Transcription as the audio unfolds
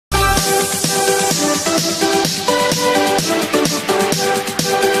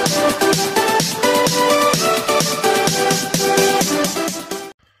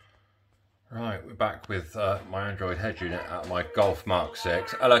Android head unit out of my Golf Mark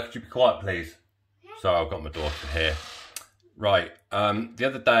 6. Hello, could you be quiet please? So I've got my daughter here. Right, the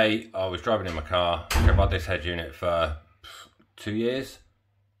other day I was driving in my car. I've had this head unit for 2 years.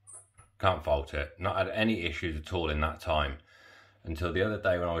 Can't fault it. Not had any issues at all in that time. Until the other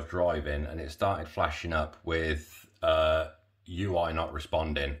day when I was driving and it started flashing up with UI not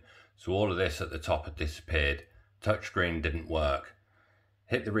responding. So all of this at the top had disappeared. Touchscreen didn't work.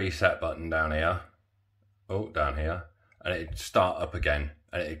 Hit the reset button down here. Oh, down here. And it'd start up again.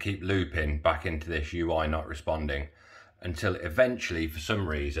 And it'd keep looping back into this UI not responding. Until eventually, for some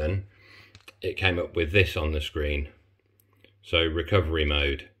reason, it came up with this on the screen. So recovery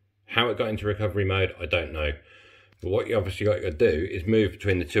mode. How it got into recovery mode, I don't know. But what you obviously got to do is move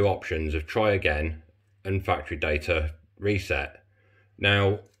between the two options of try again and factory data reset.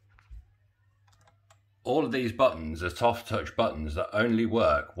 Now, all of these buttons are soft touch buttons that only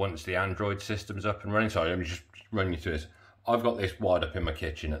work once the Android system's up and running. Sorry, let me just run you through this. I've got this wired up in my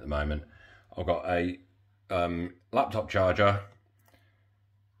kitchen at the moment. I've got a laptop charger,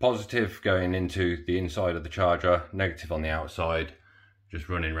 positive going into the inside of the charger, negative on the outside, just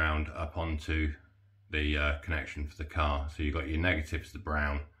running round up onto the connection for the car. So you've got your negatives, the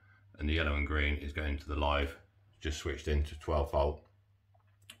brown, and the yellow and green is going to the live. Just switched into 12 volt.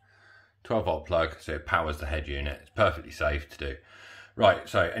 12 volt plug, so it powers the head unit. It's perfectly safe to do. Right,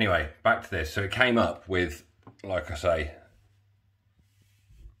 so anyway, back to this. So it came up with, like I say,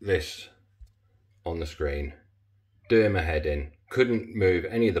 this on the screen, doing my head in. Couldn't move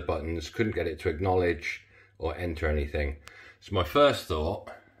any of the buttons, couldn't get it to acknowledge or enter anything. So my first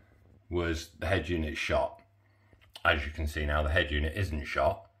thought was the head unit shot. As you can see now, the head unit isn't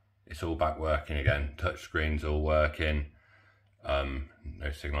shot. It's all back working again. Touch screen's all working.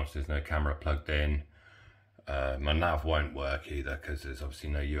 No signals, there's no camera plugged in. My nav won't work either because there's obviously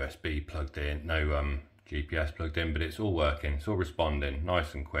no USB plugged in, no GPS plugged in, but it's all working, it's all responding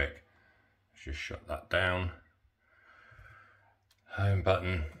nice and quick. Let's just shut that down. Home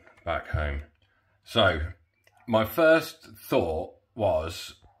button, back home. So my first thought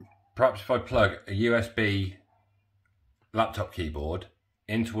was perhaps if I plug a USB laptop keyboard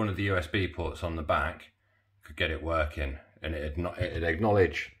into one of the USB ports on the back, could get it working, and it'd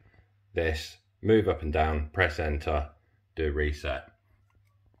acknowledge this, move up and down, press enter, do a reset.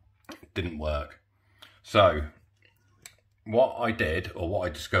 It didn't work. So what I did, or what I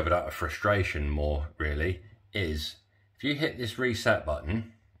discovered out of frustration more really, is if you hit this reset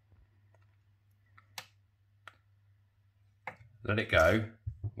button, let it go.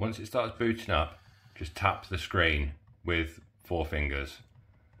 Once it starts booting up, just tap the screen with 4 fingers.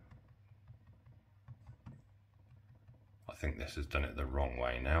 I think this has done it the wrong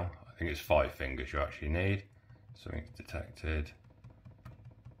way now. I think it's 5 fingers you actually need. Something's detected.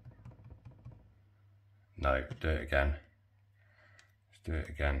 No, do it again. Let's do it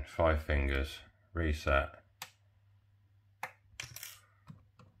again. 5 fingers, reset.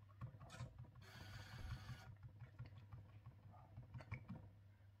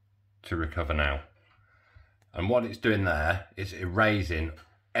 To recover now. And what it's doing there is erasing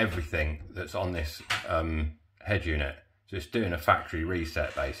everything that's on this head unit. So it's doing a factory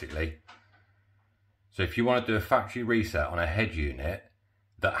reset basically. So if you want to do a factory reset on a head unit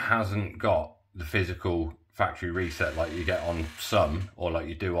that hasn't got the physical factory reset like you get on some, or like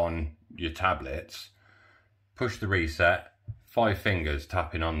you do on your tablets, push the reset, 5 fingers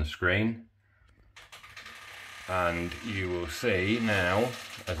tapping on the screen, and you will see now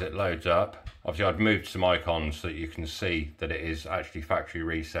as it loads up. Obviously I've moved some icons so that you can see that it is actually factory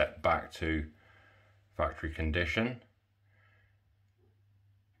reset back to factory condition.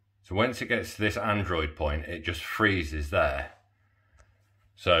 So once it gets to this Android point, it just freezes there.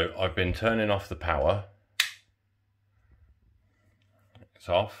 So I've been turning off the power. It's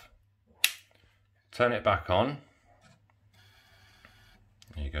off. Turn it back on.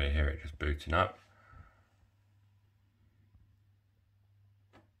 There you go, you hear it just booting up.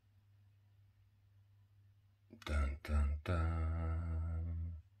 Dun, dun,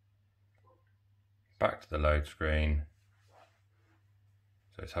 dun. Back to the load screen.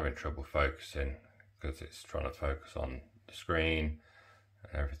 So it's having trouble focusing because it's trying to focus on the screen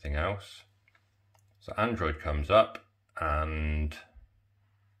and everything else. So Android comes up and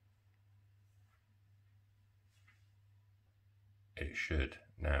it should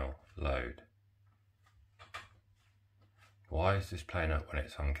now load. Why is this playing up when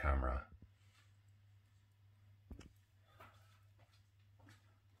it's on camera?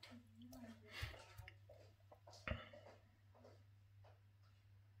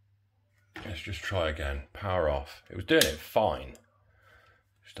 Let's just try again. Power off. It was doing it fine.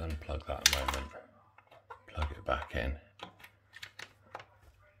 Just unplug that a moment. Plug it back. back in.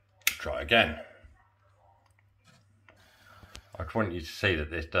 Try again. I just want you to see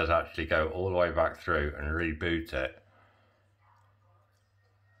that this does actually go all the way back through and reboot it.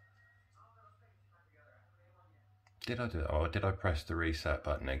 Did I do it, or did I press the reset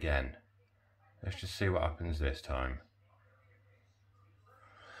button again? Let's just see what happens this time.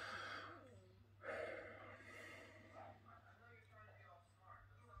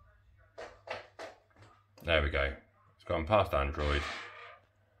 There we go. It's gone past Android.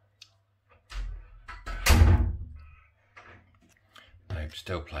 Nope,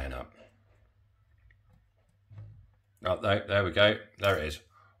 still playing up. Oh, there we go. There it is.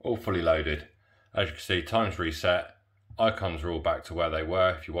 All fully loaded. As you can see, time's reset. Icons are all back to where they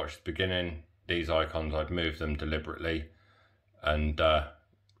were. If you watched the beginning, these icons, I'd moved them deliberately, and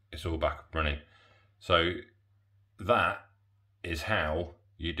it's all back up running. So that is how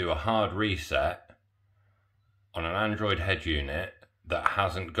you do a hard reset on an Android head unit that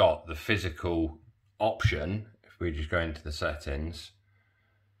hasn't got the physical option. If we just go into the settings,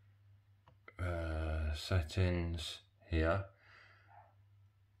 settings here,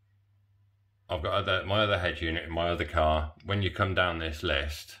 I've got my other head unit in my other car. When you come down this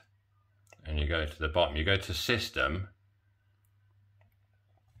list and you go to the bottom, you go to system,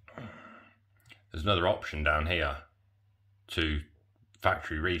 there's another option down here to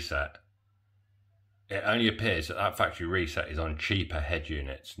factory reset. It only appears that that factory reset is on cheaper head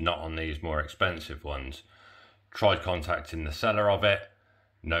units, not on these more expensive ones. Tried contacting the seller of it,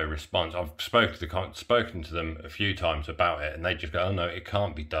 no response. I've spoken to them a few times about it, and they just go, oh no, it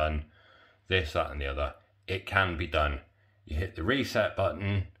can't be done. This, that and the other. It can be done. You hit the reset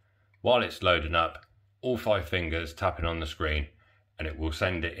button while it's loading up, all 5 fingers tapping on the screen, and it will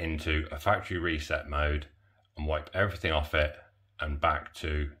send it into a factory reset mode and wipe everything off it and back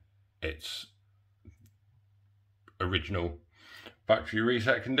to its original factory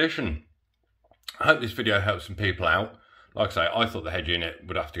reset condition. I hope this video helps some people out. Like I say, I thought the head unit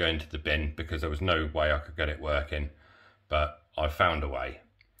would have to go into the bin because there was no way I could get it working, but I found a way.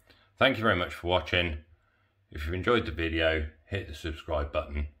 Thank you very much for watching. If you've enjoyed the video, hit the subscribe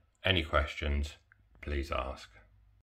button. Any questions, please ask.